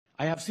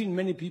I have seen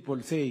many people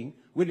saying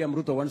William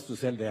Ruto wants to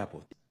sell the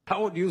airport.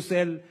 How do you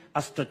sell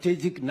a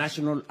strategic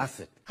national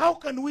asset? How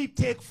can we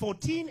take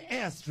 14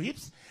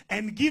 airstrips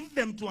and give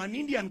them to an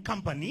Indian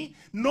company?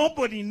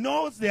 Nobody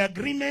knows the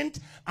agreement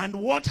and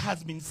what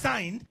has been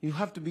signed. You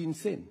have to be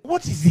insane.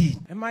 What is it?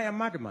 Am I a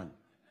madman?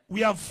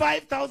 We have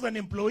 5,000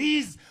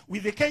 employees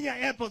with the Kenya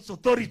Airports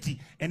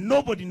Authority, and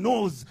nobody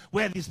knows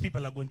where these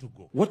people are going to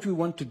go. What we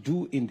want to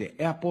do in the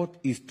airport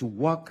is to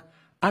work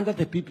under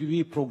the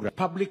PPP program.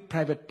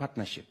 Public-private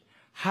partnership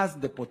has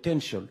the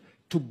potential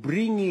to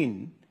bring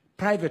in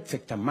private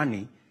sector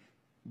money,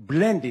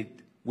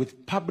 blended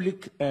with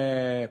public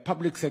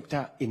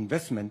sector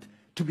investment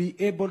to be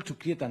able to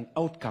create an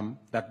outcome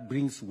that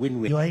brings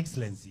win-win. Your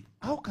Excellency,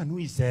 how can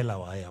we sell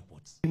our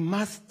airports? We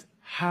must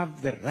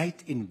have the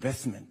right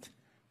investment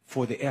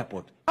for the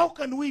airport. How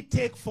can we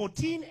take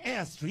 14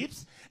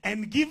 airstrips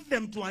and give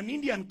them to an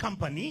Indian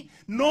company?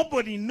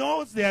 Nobody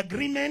knows the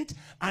agreement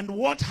and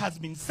what has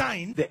been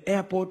signed. The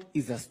airport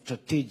is a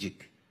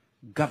strategic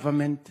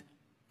government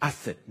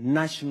asset,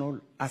 national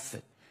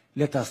asset.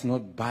 Let us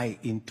not buy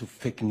into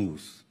fake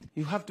news.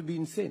 You have to be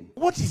insane.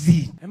 What is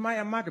it? Am I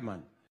a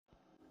madman?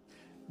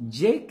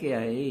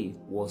 Jkia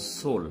was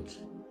sold.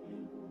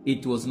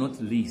 It was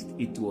not leased,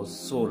 it was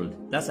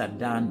sold. That's a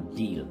done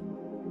deal.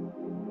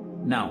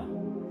 Now,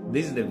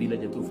 this is the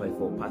Villager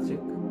 254 Patrick.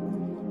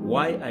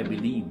 Why I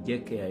believe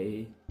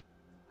Jkia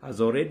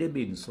has already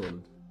been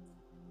sold,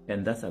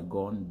 and that's a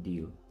gone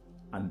deal.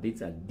 And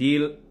it's a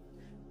deal,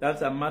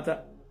 that's a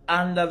matter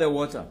under the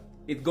water.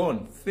 It's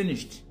gone,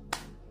 finished.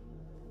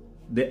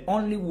 The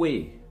only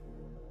way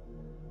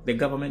the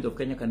government of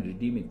Kenya can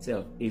redeem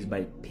itself is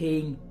by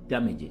paying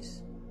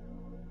damages,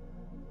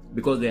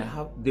 because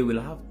they will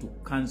have to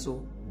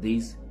cancel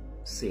this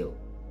sale.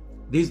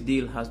 This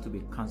deal has to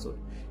be cancelled.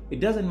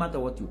 It doesn't matter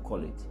what you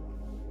call it.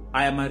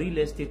 I am a real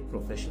estate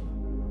professional.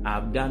 I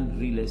have done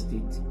real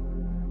estate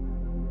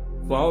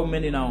for how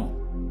many now?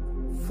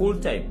 Full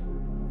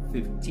time,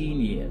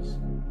 15 years.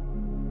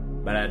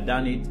 But I've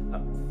done it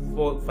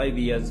 5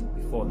 years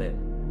before then.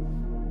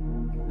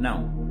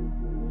 Now,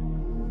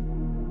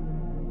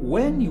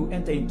 when you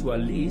enter into a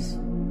lease,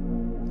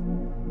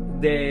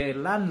 the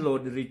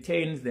landlord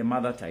retains the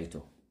mother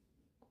title.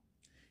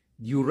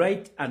 You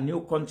write a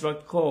new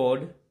contract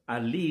called a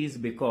lease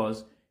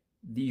because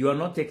you are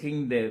not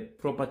taking the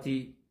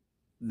property,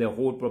 the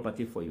whole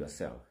property for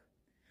yourself.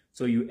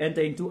 So you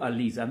enter into a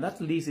lease, and that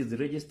lease is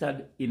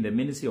registered in the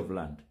Ministry of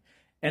Land.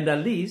 And a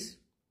lease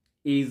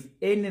is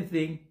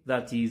anything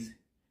that is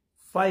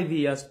 5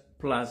 years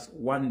plus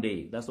 1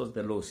 day. That's what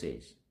the law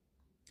says.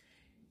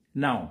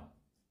 Now,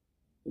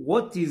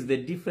 what is the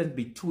difference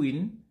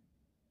between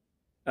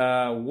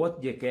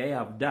what Jkia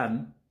have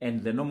done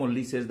and the normal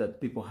leases that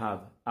people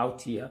have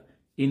out here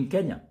in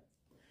Kenya?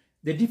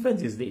 The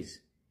difference is this.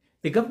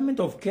 The government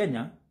of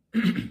Kenya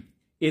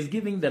is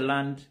giving the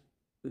land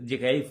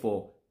Jkia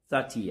for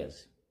 30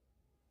 years.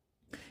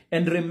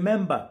 And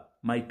remember,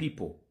 my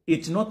people,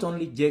 it's not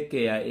only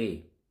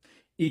Jkia.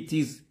 It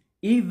is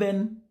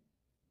even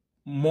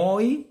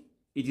Moi,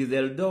 it is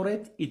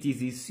Eldoret, it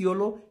is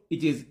Isiolo,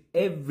 it is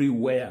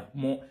everywhere.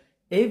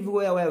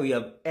 Everywhere where we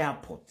have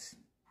airports,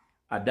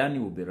 Adani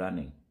will be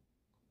running.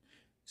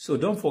 So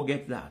don't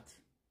forget that.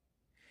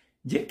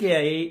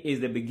 Jkia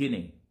is the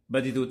beginning,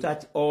 but it will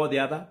touch all the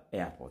other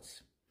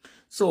airports.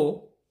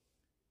 So,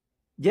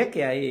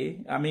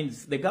 Jkia, I mean,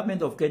 the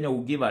government of Kenya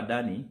will give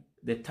Adani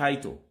the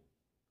title.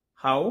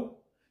 How?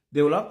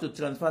 They will have to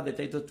transfer the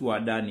title to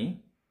Adani.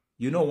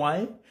 You know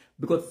why?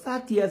 Because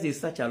 30 years is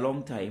such a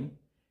long time.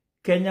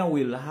 Kenya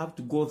will have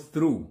to go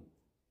through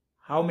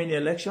how many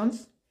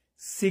elections?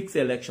 6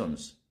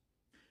 elections.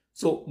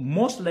 So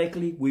most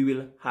likely we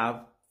will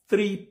have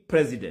 3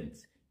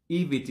 presidents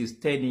if it is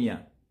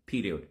 10-year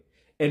period.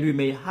 And we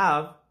may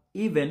have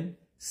even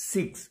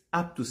 6,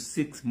 up to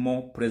 6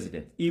 more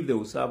presidents if they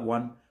will serve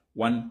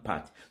one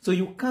part. So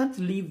you can't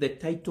leave the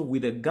title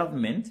with the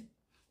government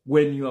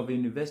when you have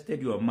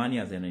invested your money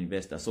as an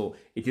investor. So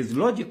it is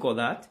logical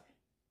that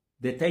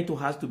the title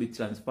has to be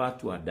transferred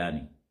to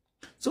Adani,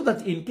 so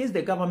that in case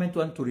the government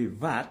want to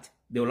revert,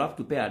 they will have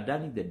to pay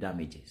Adani the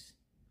damages.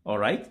 All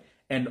right?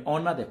 And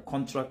honor the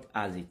contract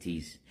as it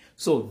is.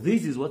 So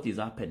this is what is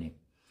happening.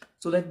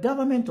 So the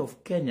government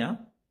of Kenya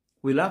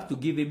will have to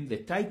give him the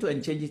title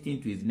and change it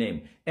into his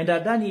name. And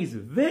Adani is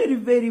very,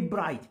 very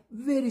bright,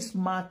 very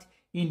smart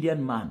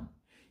Indian man.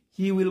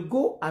 He will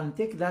go and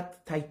take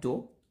that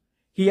title.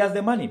 He has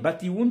the money,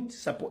 but he won't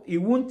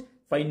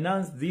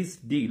finance this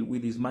deal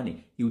with his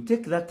money. He will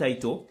take that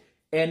title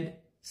and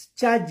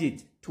charge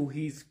it to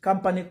his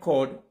company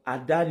called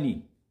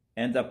Adani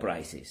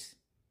Enterprises.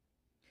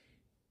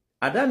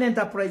 Adani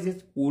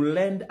Enterprises will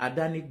lend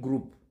Adani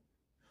Group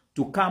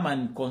to come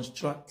and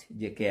construct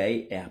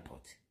Jkia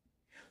Airport.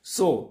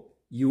 So,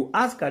 you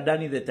ask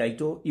Adani the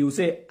title, he will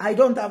say, I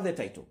don't have the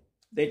title.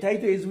 The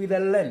title is with the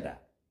lender.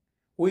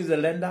 Who is the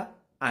lender?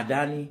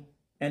 Adani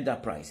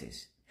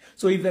Enterprises.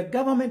 So, if the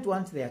government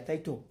wants their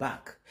title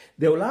back,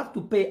 they will have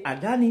to pay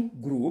Adani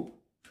Group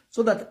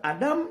so that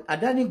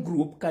Adani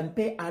Group can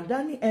pay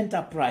Adani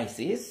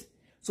Enterprises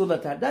so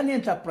that Adani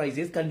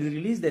Enterprises can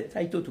release the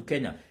title to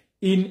Kenya.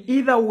 In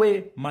either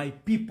way, my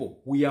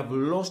people, we have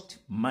lost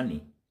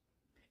money.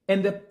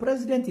 And the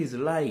president is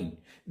lying.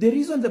 The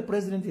reason the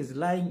president is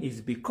lying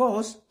is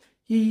because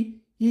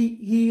he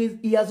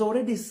has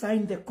already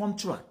signed the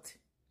contract.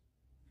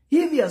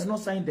 If he has not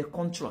signed the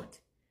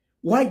contract,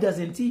 why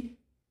doesn't he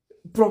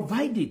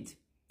provide it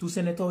to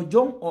Senator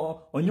Ojong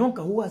or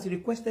Onyonka, who has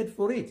requested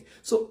for it?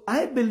 So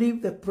I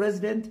believe the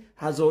president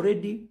has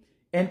already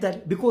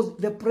entered, because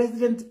the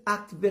president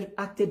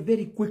acted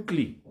very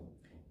quickly.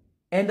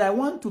 And I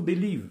want to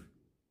believe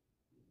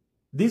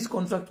this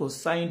contract was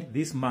signed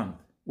this month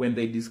when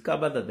they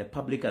discovered that the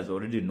public has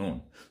already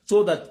known.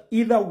 So that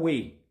either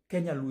way,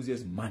 Kenya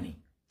loses money.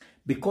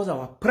 Because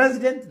our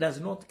president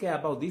does not care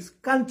about this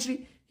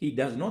country. He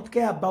does not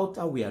care about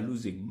how we are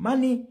losing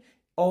money.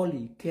 All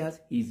he cares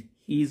is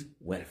his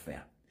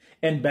welfare.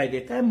 And by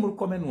the time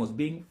Murkomen was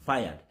being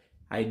fired,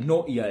 I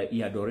know he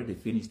had already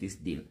finished this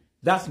deal.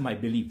 That's my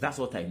belief. That's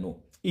what I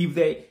know. If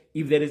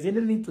there is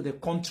anything to the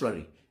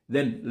contrary,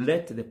 then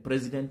let the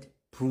president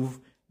prove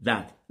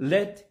that.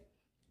 Let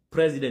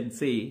president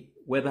say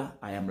whether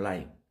I am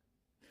lying.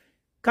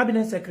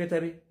 Cabinet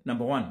Secretary,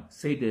 number 1,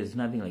 said there is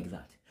nothing like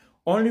that.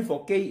 Only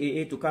for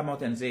KAA to come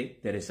out and say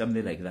there is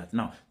something like that.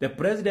 Now, the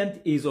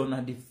president is on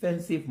a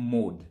defensive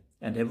mode,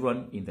 and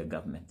everyone in the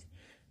government.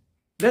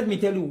 Let me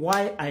tell you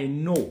why I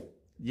know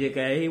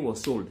Jkia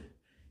was sold.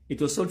 It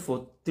was sold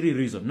for 3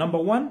 reasons. Number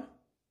 1,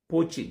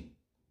 poaching.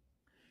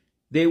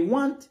 They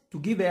want to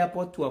give the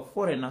airport to a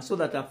foreigner so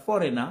that a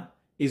foreigner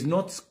is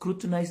not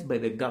scrutinized by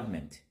the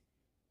government.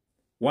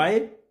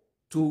 Why?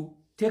 To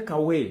take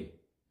away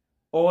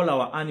all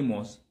our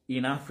animals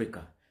in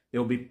Africa. They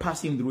will be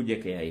passing through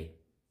Jkia.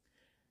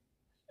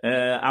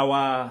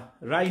 Our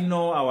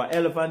rhino, our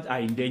elephant are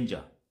in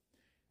danger.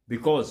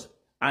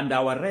 And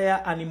our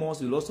rare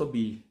animals will also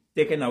be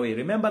taken away.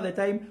 Remember the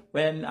time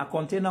when a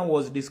container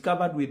was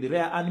discovered with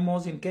rare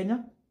animals in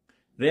Kenya?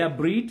 Rare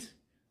breed?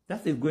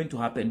 That is going to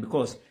happen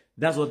because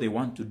that's what they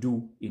want to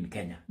do in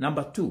Kenya.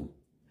 Number 2,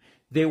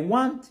 they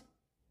want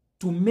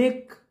to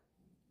make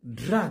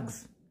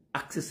drugs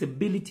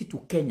accessibility to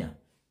Kenya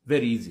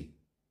very easy.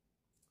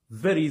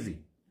 Very easy.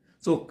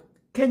 So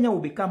Kenya will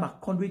become a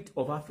conduit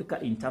of Africa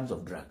in terms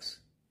of drugs.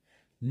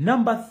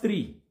 Number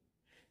 3,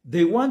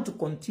 they want to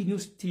continue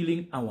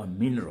stealing our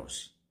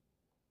minerals.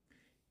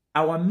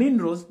 Our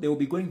minerals, they will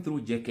be going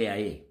through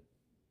Jkia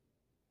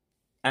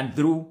and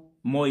through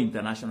more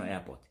international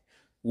airport.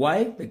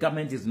 Why? The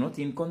government is not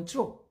in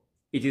control.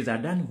 It is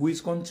Adani who is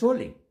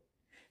controlling.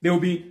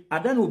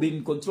 Adani will be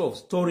in control of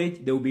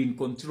storage. They will be in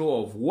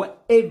control of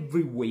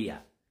everywhere.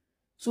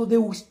 So they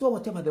will store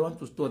whatever they want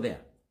to store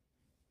there.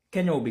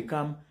 Kenya will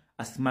become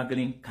a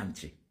smuggling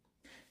country.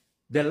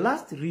 The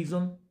last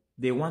reason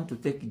they want to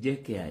take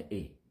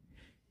Jkia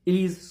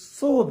is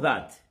so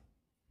that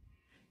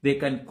they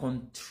can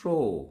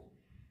control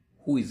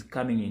who is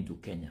coming into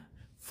Kenya.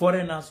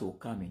 Foreigners will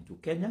come into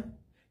Kenya.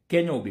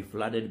 Kenya will be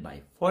flooded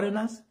by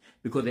foreigners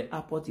because the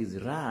airport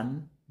is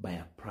run by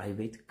a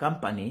private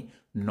company,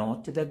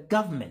 not the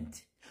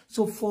government.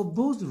 So for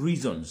those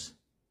reasons,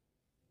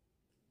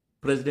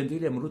 President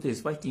William Ruto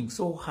is fighting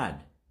so hard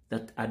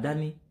that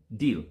Adani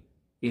deal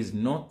is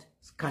not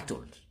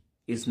scuttled,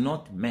 is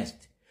not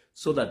messed,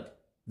 so that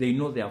they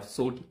know they have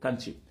sold the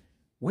country.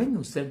 When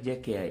you sell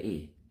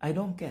Jkia, I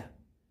don't care.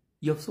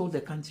 You have sold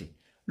the country.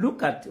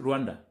 Look at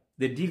Rwanda,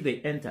 the deal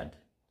they entered,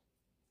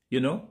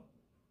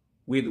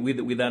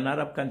 with an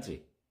Arab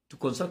country to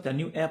construct a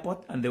new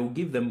airport, and they will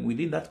give them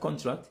within that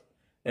contract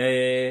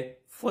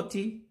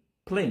 40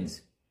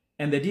 planes,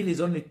 and the deal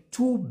is only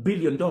 $2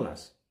 billion.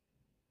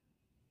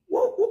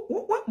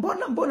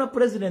 Mbona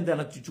president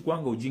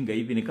anachuchukwanga ujinga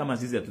hivi? Ni kama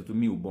sisi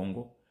hatutumii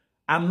ubongo.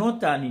 I'm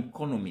not an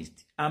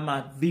economist. I'm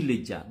a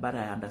villager, but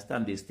I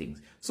understand these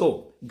things.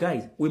 So,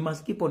 guys, we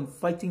must keep on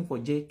fighting for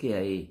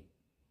Jkia,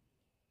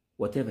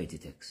 whatever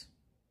it takes.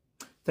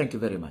 Thank you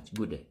very much.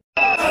 Good day.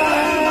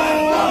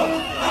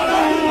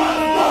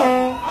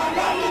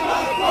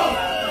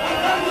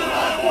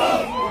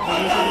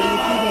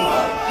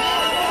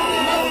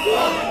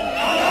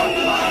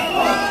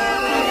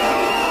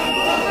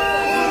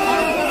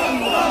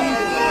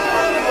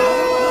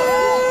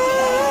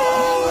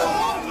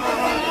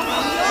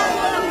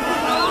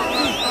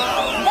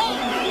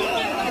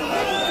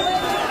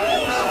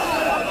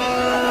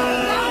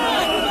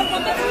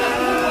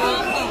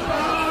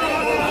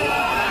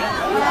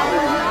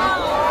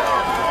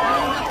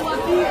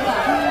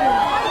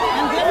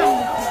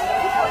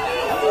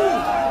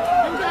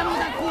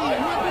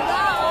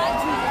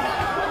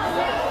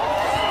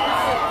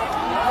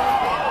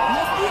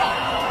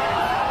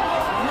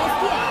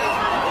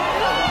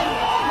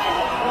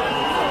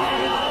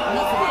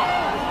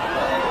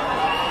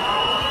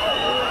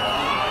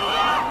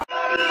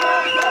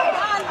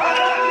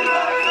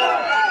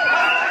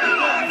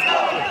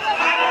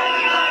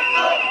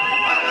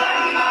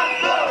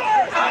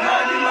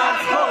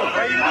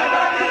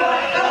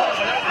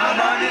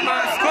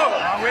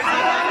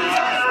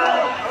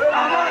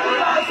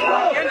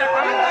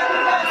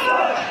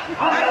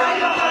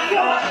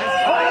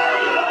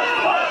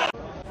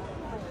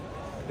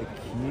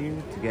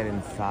 queue to get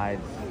inside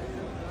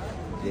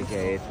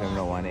Jkia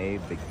Terminal 1A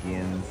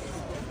begins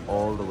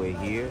all the way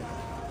here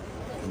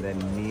and then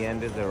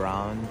meanders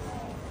around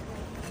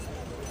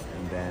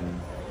and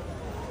then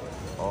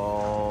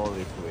all the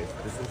way to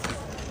it. This is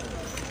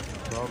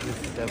probably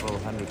several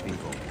hundred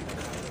people.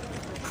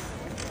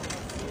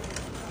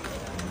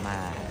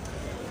 Mad.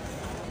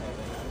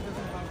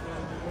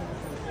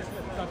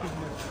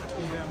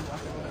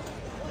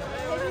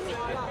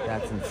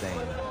 That's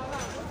insane.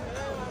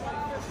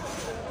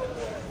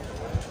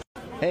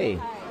 Hey,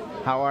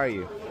 how are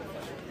you?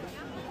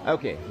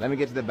 Okay, let me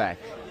get to the back.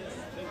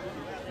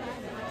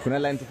 Kuna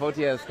line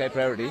tofauti ya Sky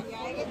Priority?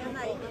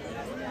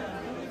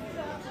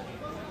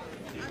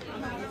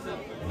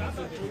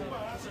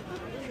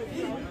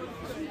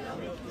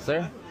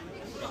 Sir?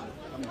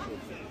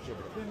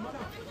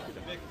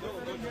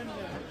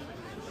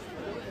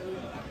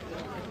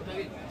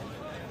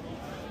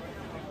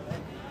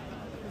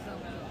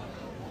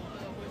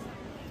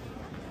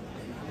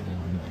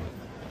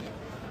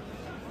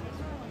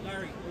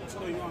 Larry, what's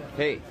going on?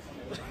 Hey.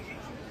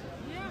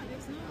 Yeah,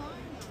 there's no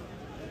line.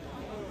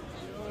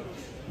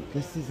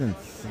 This is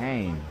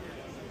insane.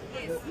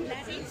 Yes,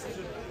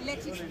 let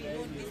it be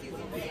known this is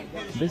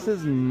insane. This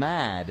is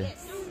mad.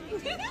 Yes.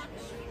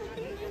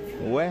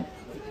 We?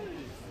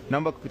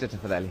 Naomba kupita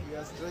tafadhali.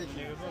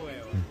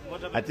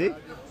 Ati?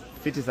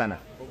 Fiti sana.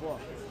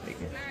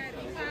 Okay.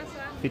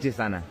 Fiti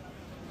sana.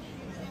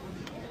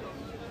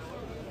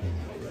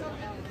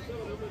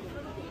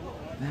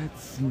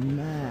 That's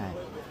mad.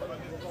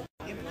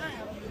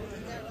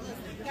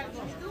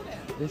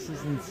 This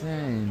is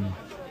insane.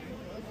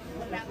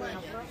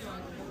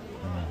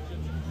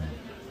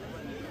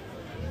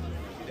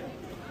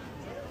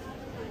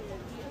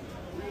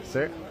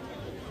 Sir?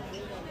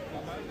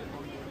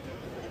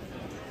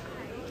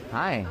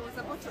 Hi. I was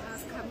about to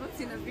ask, I've not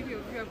seen a video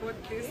of you about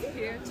this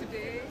here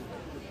today.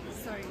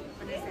 Sorry,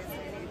 Vanessa is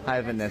ready.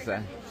 Hi,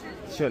 Vanessa.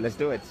 Sure, let's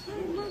do it.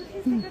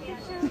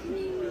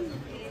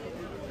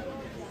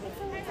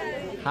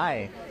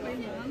 Hi. My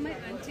mom, my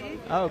auntie.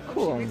 Oh,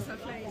 cool. She makes her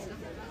flies.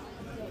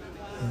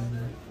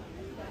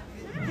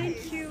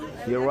 Thank you.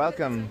 You're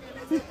welcome.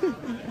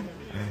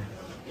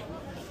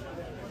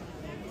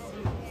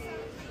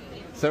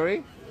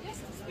 Sorry?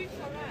 Just to speak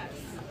for us.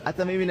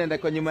 Hata mimi naenda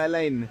kwa nyuma ya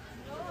line.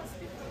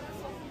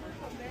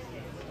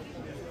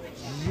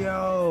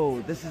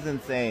 Yo, this is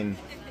insane.